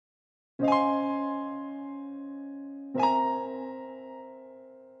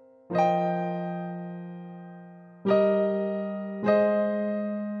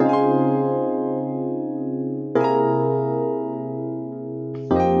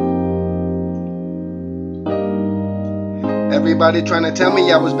Everybody trying to tell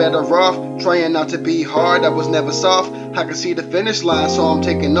me I was better off, trying not to be hard, I was never soft. I can see the finish line, so I'm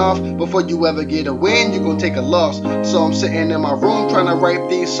taking off. Before you ever get a win, you gon' take a loss. So I'm sitting in my room trying to write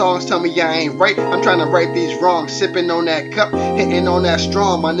these songs. Tell me I ain't right, I'm trying to right these wrongs. Sipping on that cup, hitting on that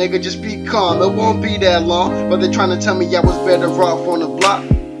straw. My nigga, just be calm, it won't be that long. But they trying to tell me I was better off on the block.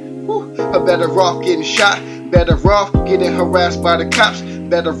 Or better off getting shot, better off getting harassed by the cops,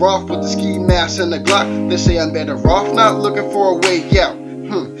 better off with the ski mask and the Glock. They say I'm better off not looking for a way out.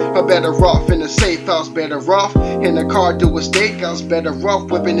 Or better off in a safe house, better off in a car do a steakhouse, better off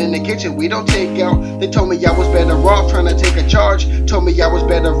whipping in the kitchen, we don't take out. They told me I was better off trying to take a charge, told me I was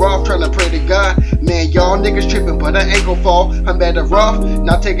better off trying to pray to God. Man, y'all niggas tripping, but I ain't gon' fall. I'm better off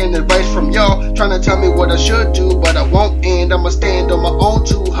not taking advice from y'all, trying to tell me what I should do, but I won't end. I'ma stand on my own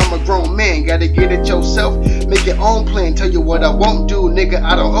too, I'm a grown man, gotta get it yourself, make your own plan, tell you what I won't do, nigga,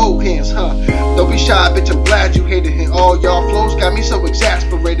 I don't owe hands, Don't be shy, bitch, I'm glad you hated it. All y'all flows got me so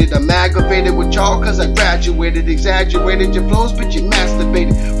exasperated, I'm aggravated with y'all cause I graduated, exaggerated your flows, bitch, you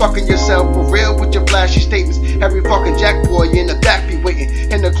masturbated, fucking yourself for real with your flashy statements. Every fucking jack boy in the back be waiting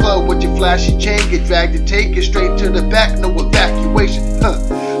in the club with your flashy chain, get dragged and take it straight to the back, no evacuation,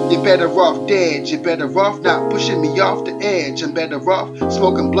 You're better off dead, you're better off not pushing me off the edge. I'm better off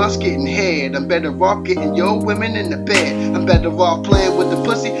smoking blunts, getting head. I'm better off getting your women in the bed. I'm better off playing with the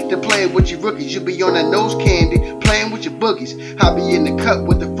pussy than playing with you rookies. You be on that nose candy, playing with your boogies. I be in the cut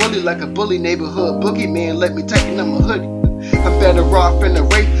with the fully like a bully neighborhood boogeyman. Let me tighten up my hoodie. I'm better off in the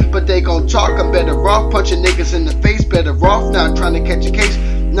rape, but they gon' talk. I'm better off punching niggas in the face. Better off not trying to catch a case.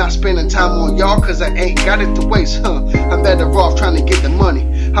 Not spending time on y'all cause I ain't got it to waste, I'm better off trying to get the money.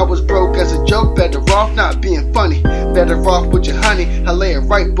 I was broke as a joke, better off not being funny. Better off with your honey, I lay it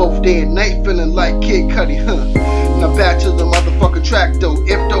right both day and night, feeling like Kid Cudi, Now back to the motherfucking track though.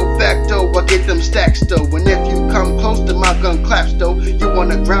 If though, facto, I get them stacks though. And if you come close to my gun claps though, you on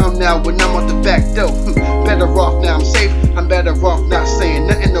the ground now when I'm on the back though. Better off now, I'm safe, I'm better off